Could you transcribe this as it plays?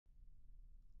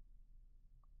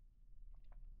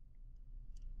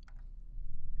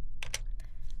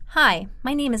Hi,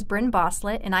 my name is Bryn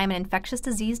Boslett, and I am an infectious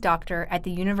disease doctor at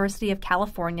the University of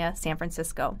California, San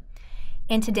Francisco.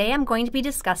 And today I'm going to be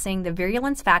discussing the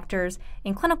virulence factors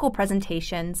in clinical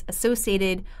presentations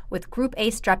associated with Group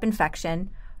A strep infection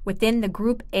within the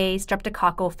Group A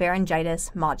streptococcal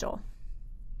pharyngitis module.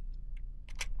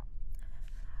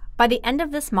 By the end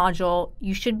of this module,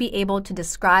 you should be able to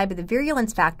describe the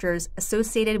virulence factors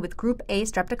associated with Group A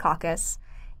streptococcus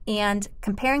and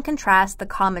compare and contrast the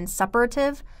common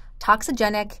suppurative,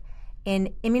 toxigenic,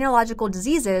 and immunological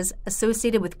diseases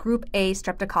associated with Group A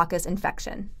streptococcus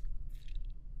infection.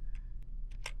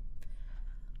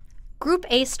 Group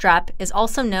A strep is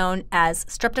also known as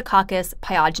Streptococcus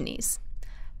pyogenes.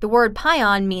 The word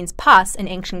pyon means pus in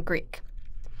ancient Greek.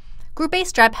 Group A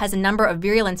strep has a number of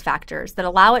virulence factors that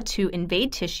allow it to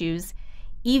invade tissues,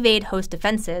 evade host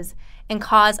defenses, and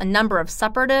cause a number of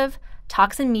suppurative,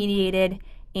 toxin-mediated,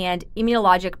 and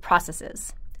immunologic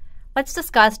processes. Let's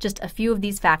discuss just a few of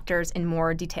these factors in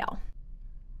more detail.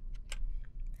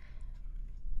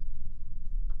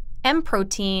 M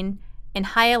protein and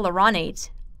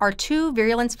hyaluronate are two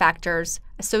virulence factors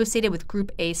associated with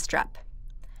Group A strep.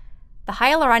 The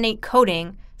hyaluronate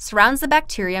coating surrounds the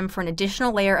bacterium for an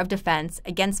additional layer of defense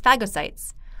against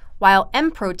phagocytes, while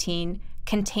M protein,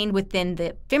 contained within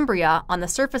the fimbria on the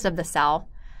surface of the cell,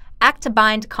 act to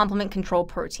bind complement control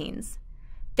proteins,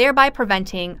 thereby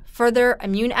preventing further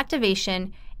immune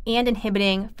activation and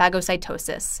inhibiting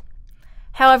phagocytosis.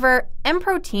 However, M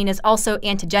protein is also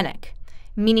antigenic,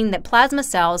 meaning that plasma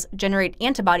cells generate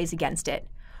antibodies against it,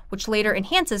 which later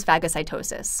enhances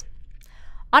phagocytosis.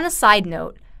 On a side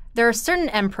note, there are certain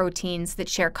M proteins that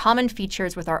share common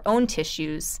features with our own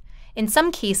tissues, in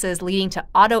some cases leading to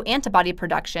autoantibody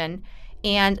production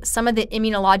and some of the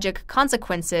immunologic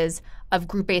consequences of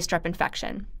Group A strep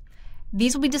infection.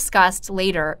 These will be discussed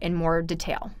later in more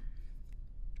detail.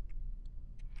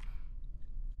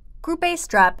 Group A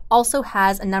strep also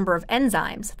has a number of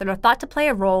enzymes that are thought to play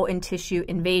a role in tissue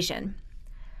invasion.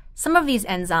 Some of these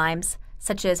enzymes,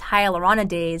 such as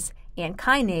hyaluronidase and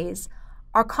kinase,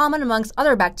 are common amongst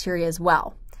other bacteria as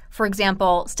well. For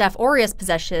example, Staph aureus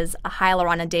possesses a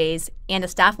hyaluronidase and a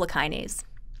staphylokinase.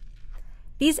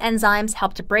 These enzymes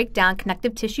help to break down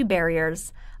connective tissue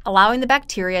barriers, allowing the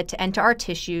bacteria to enter our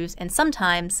tissues and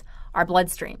sometimes our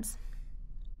bloodstreams.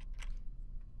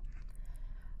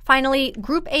 Finally,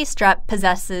 Group A strep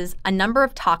possesses a number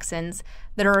of toxins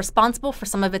that are responsible for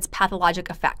some of its pathologic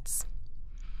effects.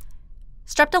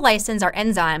 Streptolysins are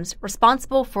enzymes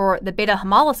responsible for the beta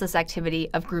hemolysis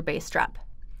activity of Group A strep.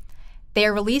 They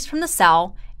are released from the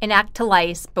cell and act to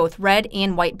lyse both red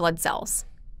and white blood cells.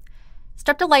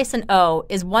 Streptolysin O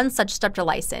is one such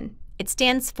streptolysin. It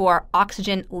stands for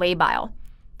oxygen labile.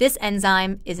 This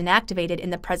enzyme is inactivated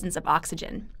in the presence of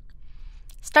oxygen.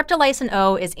 Streptolysin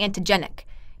O is antigenic,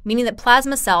 meaning that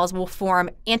plasma cells will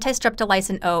form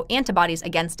anti-streptolysin O antibodies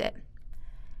against it.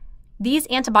 These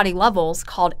antibody levels,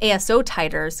 called ASO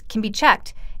titers, can be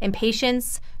checked in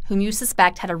patients whom you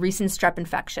suspect had a recent strep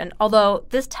infection, although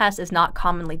this test is not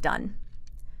commonly done.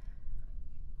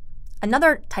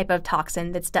 Another type of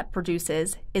toxin that strep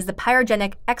produces is the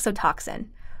pyrogenic exotoxin,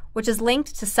 which is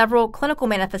linked to several clinical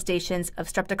manifestations of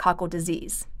streptococcal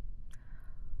disease.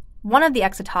 One of the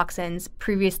exotoxins,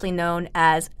 previously known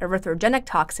as erythrogenic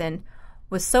toxin,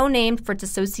 was so named for its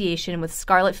association with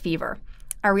scarlet fever,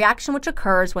 a reaction which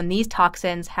occurs when these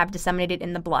toxins have disseminated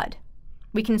in the blood.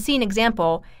 We can see an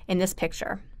example in this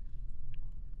picture.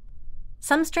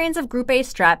 Some strains of Group A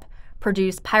strep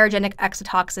produce pyrogenic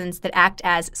exotoxins that act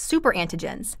as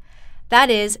superantigens. That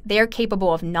is, they are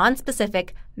capable of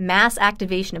nonspecific mass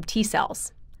activation of T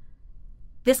cells.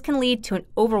 This can lead to an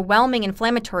overwhelming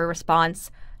inflammatory response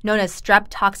known as strep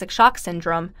toxic shock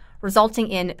syndrome, resulting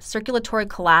in circulatory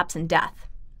collapse and death.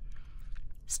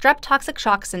 Strep toxic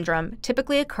shock syndrome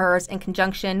typically occurs in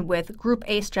conjunction with Group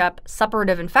A strep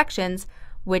suppurative infections,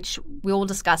 which we will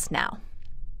discuss now.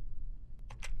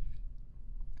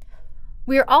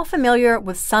 We are all familiar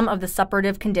with some of the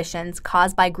suppurative conditions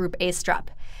caused by Group A strep,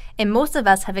 and most of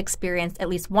us have experienced at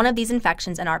least one of these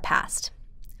infections in our past.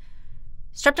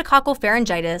 Streptococcal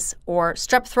pharyngitis, or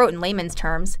strep throat in layman's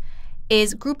terms,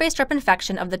 is Group A strep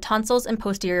infection of the tonsils and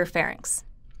posterior pharynx.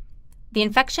 The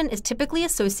infection is typically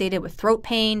associated with throat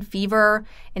pain, fever,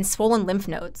 and swollen lymph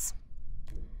nodes.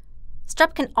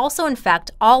 Strep can also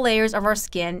infect all layers of our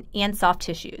skin and soft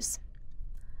tissues.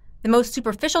 The most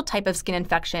superficial type of skin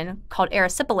infection, called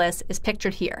erysipelas, is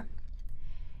pictured here.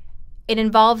 It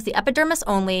involves the epidermis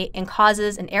only and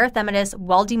causes an erythematous,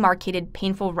 well-demarcated,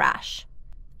 painful rash.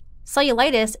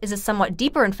 Cellulitis is a somewhat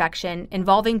deeper infection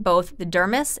involving both the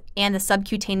dermis and the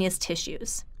subcutaneous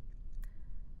tissues.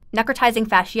 Necrotizing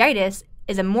fasciitis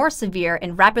is a more severe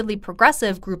and rapidly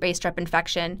progressive group A strep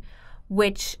infection,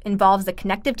 which involves the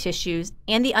connective tissues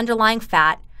and the underlying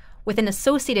fat with an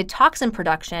associated toxin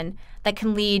production that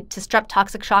can lead to strep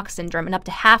toxic shock syndrome in up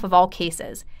to half of all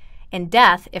cases, and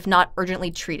death if not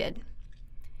urgently treated.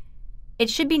 It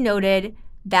should be noted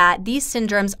that these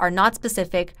syndromes are not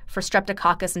specific for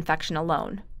Streptococcus infection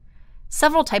alone.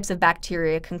 Several types of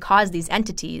bacteria can cause these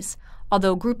entities,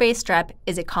 although group A strep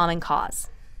is a common cause.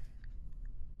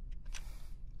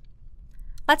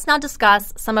 Let's now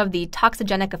discuss some of the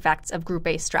toxigenic effects of group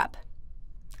A strep.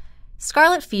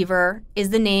 Scarlet fever is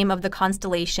the name of the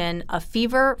constellation of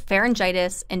fever,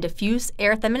 pharyngitis, and diffuse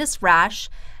erythematous rash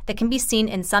that can be seen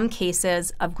in some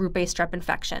cases of group A strep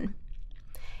infection.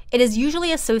 It is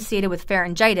usually associated with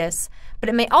pharyngitis, but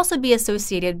it may also be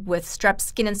associated with strep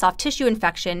skin and soft tissue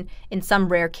infection in some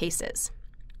rare cases.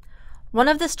 One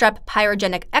of the strep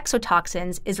pyrogenic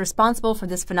exotoxins is responsible for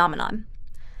this phenomenon.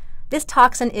 This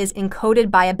toxin is encoded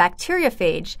by a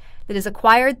bacteriophage that is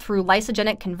acquired through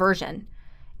lysogenic conversion,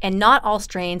 and not all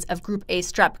strains of group A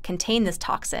strep contain this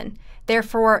toxin.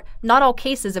 Therefore, not all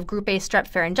cases of group A strep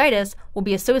pharyngitis will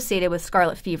be associated with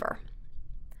scarlet fever.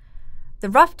 The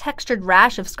rough textured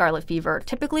rash of scarlet fever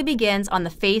typically begins on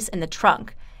the face and the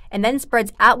trunk, and then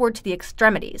spreads outward to the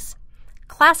extremities,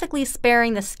 classically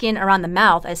sparing the skin around the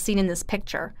mouth as seen in this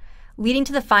picture, leading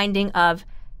to the finding of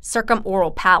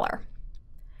circumoral pallor.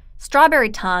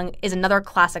 Strawberry tongue is another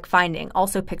classic finding,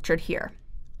 also pictured here.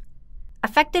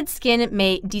 Affected skin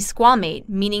may desquamate,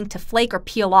 meaning to flake or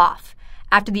peel off,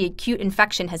 after the acute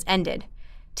infection has ended,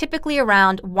 typically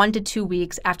around 1 to 2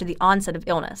 weeks after the onset of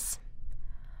illness.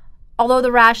 Although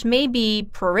the rash may be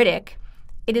pruritic,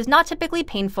 it is not typically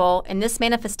painful, and this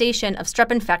manifestation of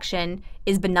strep infection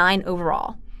is benign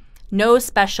overall. No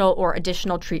special or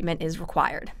additional treatment is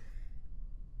required.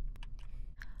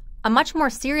 A much more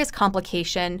serious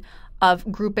complication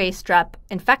of group A strep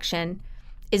infection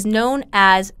is known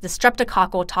as the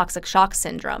streptococcal toxic shock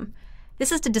syndrome.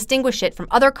 This is to distinguish it from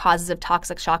other causes of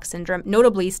toxic shock syndrome,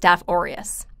 notably Staph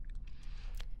aureus.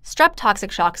 Strep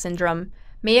toxic shock syndrome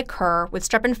may occur with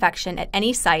strep infection at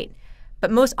any site, but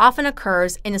most often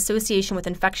occurs in association with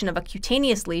infection of a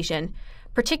cutaneous lesion,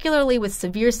 particularly with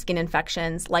severe skin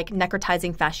infections like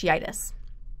necrotizing fasciitis.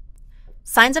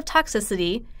 Signs of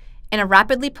toxicity and a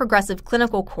rapidly progressive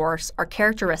clinical course are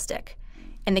characteristic,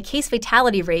 and the case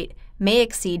fatality rate may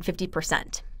exceed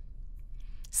 50%.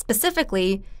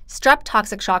 Specifically, strep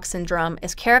toxic shock syndrome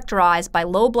is characterized by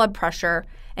low blood pressure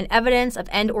and evidence of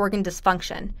end organ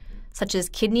dysfunction, such as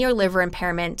kidney or liver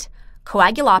impairment,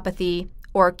 coagulopathy,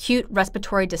 or acute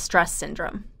respiratory distress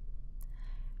syndrome.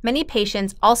 Many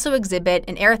patients also exhibit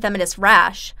an erythematous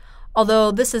rash,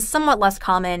 although this is somewhat less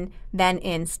common than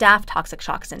in staph toxic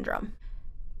shock syndrome.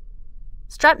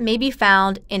 Strep may be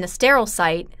found in a sterile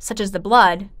site, such as the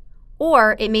blood,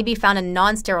 or it may be found in a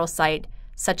non-sterile site,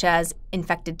 such as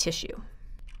infected tissue.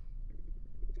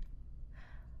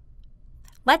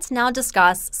 Let's now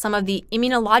discuss some of the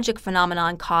immunologic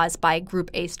phenomenon caused by group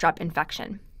A strep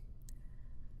infection.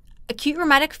 Acute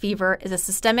rheumatic fever is a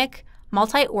systemic,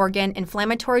 multi-organ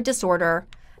inflammatory disorder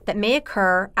that may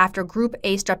occur after group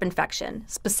A strep infection,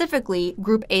 specifically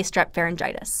group A strep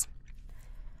pharyngitis.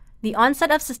 The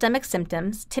onset of systemic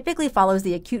symptoms typically follows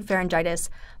the acute pharyngitis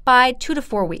by 2 to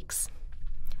 4 weeks.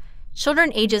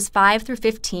 Children ages 5 through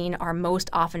 15 are most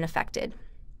often affected.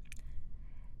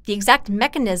 The exact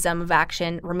mechanism of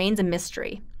action remains a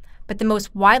mystery, but the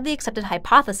most widely accepted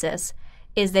hypothesis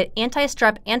is that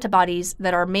anti-strep antibodies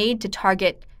that are made to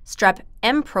target strep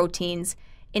M proteins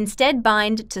instead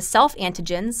bind to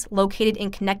self-antigens located in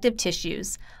connective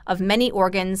tissues of many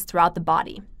organs throughout the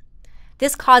body.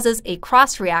 This causes a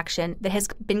cross-reaction that has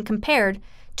been compared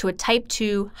to a type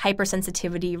 2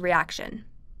 hypersensitivity reaction.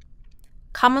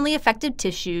 Commonly affected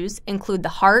tissues include the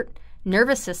heart,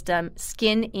 nervous system,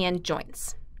 skin, and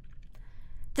joints.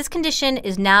 This condition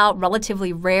is now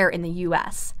relatively rare in the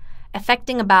U.S.,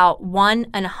 affecting about 1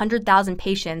 in 100,000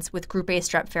 patients with group A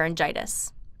strep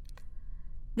pharyngitis.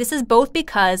 This is both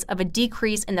because of a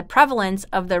decrease in the prevalence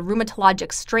of the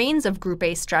rheumatologic strains of group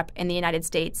A strep in the United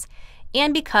States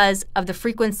and because of the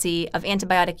frequency of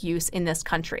antibiotic use in this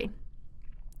country.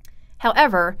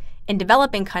 However, in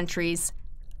developing countries,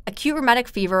 acute rheumatic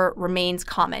fever remains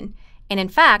common, and in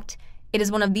fact, it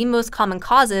is one of the most common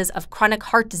causes of chronic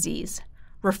heart disease,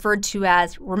 referred to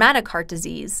as rheumatic heart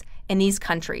disease, in these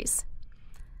countries.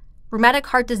 Rheumatic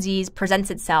heart disease presents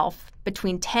itself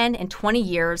between 10 and 20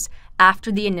 years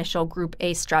after the initial group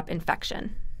A strep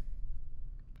infection.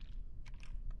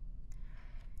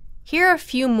 Here are a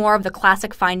few more of the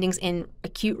classic findings in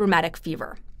acute rheumatic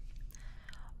fever.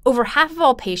 Over half of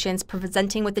all patients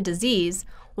presenting with the disease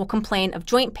will complain of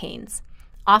joint pains,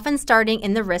 often starting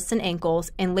in the wrists and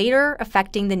ankles and later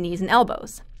affecting the knees and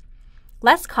elbows.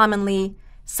 Less commonly,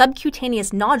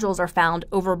 subcutaneous nodules are found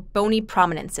over bony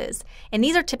prominences, and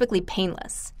these are typically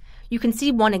painless. You can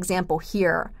see one example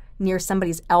here near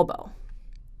somebody's elbow.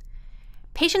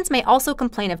 Patients may also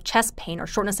complain of chest pain or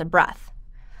shortness of breath.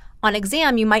 On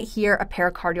exam, you might hear a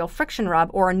pericardial friction rub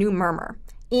or a new murmur.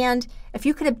 And if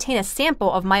you could obtain a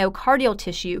sample of myocardial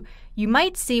tissue, you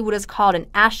might see what is called an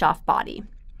Aschoff body.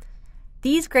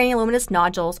 These granulomatous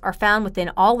nodules are found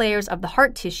within all layers of the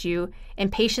heart tissue in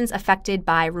patients affected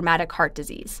by rheumatic heart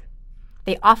disease.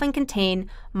 They often contain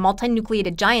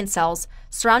multinucleated giant cells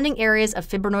surrounding areas of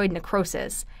fibrinoid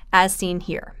necrosis, as seen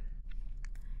here.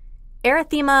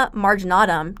 Erythema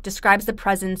marginatum describes the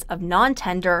presence of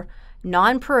non-tender,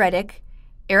 non-pruritic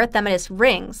erythematous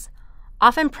rings,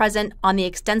 often present on the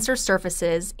extensor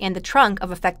surfaces and the trunk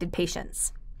of affected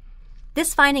patients.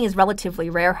 This finding is relatively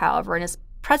rare, however, and is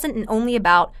present in only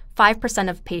about 5%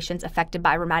 of patients affected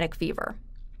by rheumatic fever.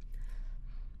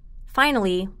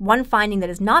 Finally, one finding that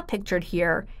is not pictured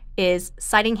here is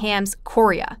Sydenham's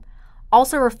chorea,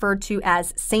 also referred to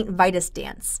as St. Vitus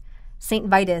dance. St.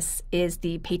 Vitus is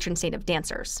the patron saint of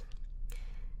dancers.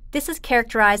 This is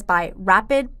characterized by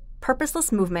rapid,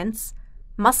 purposeless movements,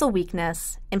 muscle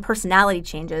weakness, and personality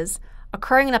changes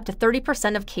occurring in up to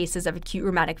 30% of cases of acute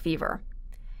rheumatic fever.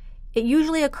 It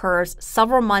usually occurs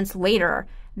several months later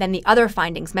than the other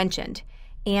findings mentioned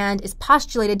and is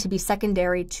postulated to be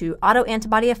secondary to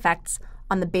autoantibody effects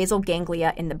on the basal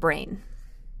ganglia in the brain.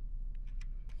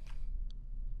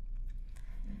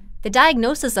 The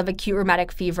diagnosis of acute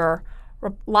rheumatic fever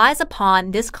relies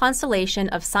upon this constellation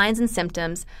of signs and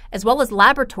symptoms as well as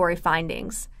laboratory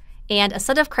findings, and a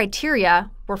set of criteria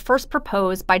were first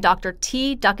proposed by Dr.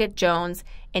 T. Duckett Jones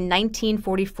in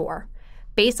 1944,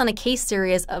 based on a case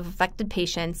series of affected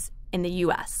patients in the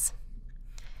U.S.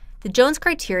 The Jones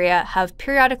criteria have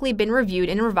periodically been reviewed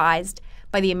and revised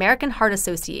by the American Heart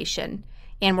Association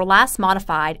and were last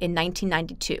modified in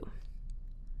 1992.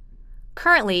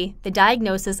 Currently, the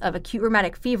diagnosis of acute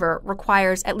rheumatic fever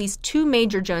requires at least 2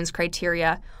 major Jones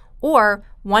criteria or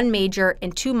 1 major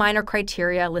and 2 minor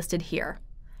criteria listed here,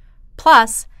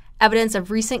 plus evidence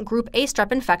of recent group A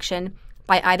strep infection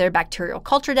by either bacterial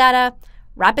culture data,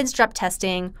 rapid strep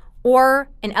testing, or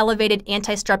an elevated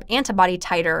anti-strep antibody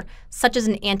titer, such as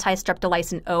an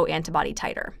anti-streptolysin O antibody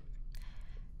titer.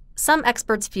 Some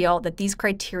experts feel that these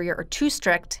criteria are too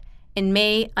strict and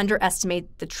may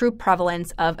underestimate the true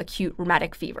prevalence of acute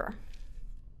rheumatic fever.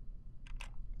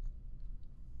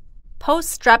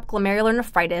 Post-strep glomerular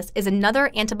nephritis is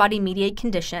another antibody-mediated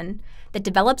condition that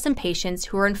develops in patients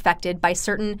who are infected by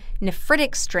certain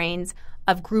nephritic strains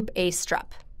of group A strep.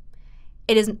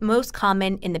 It is most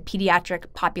common in the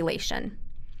pediatric population.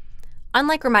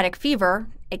 Unlike rheumatic fever,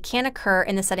 it can occur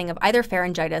in the setting of either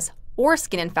pharyngitis or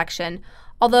skin infection,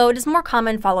 although it is more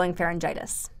common following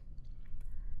pharyngitis.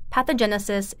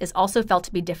 Pathogenesis is also felt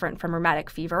to be different from rheumatic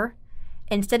fever,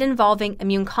 instead involving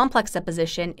immune complex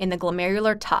deposition in the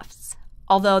glomerular tufts,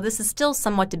 although this is still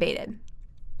somewhat debated.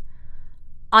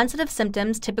 Onset of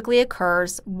symptoms typically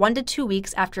occurs 1 to 2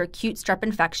 weeks after acute strep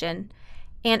infection,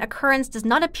 and occurrence does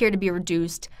not appear to be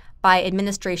reduced by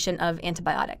administration of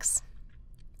antibiotics.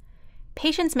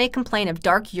 Patients may complain of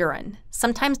dark urine,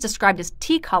 sometimes described as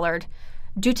tea-colored,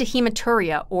 due to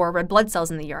hematuria or red blood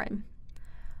cells in the urine.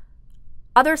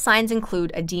 Other signs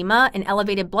include edema and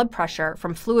elevated blood pressure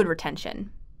from fluid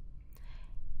retention.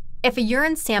 If a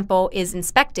urine sample is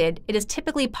inspected, it is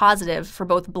typically positive for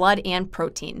both blood and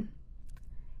protein.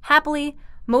 Happily,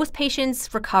 most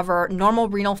patients recover normal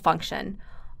renal function,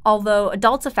 although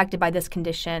adults affected by this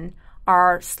condition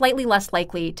are slightly less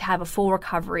likely to have a full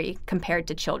recovery compared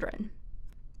to children.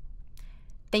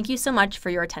 Thank you so much for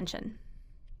your attention.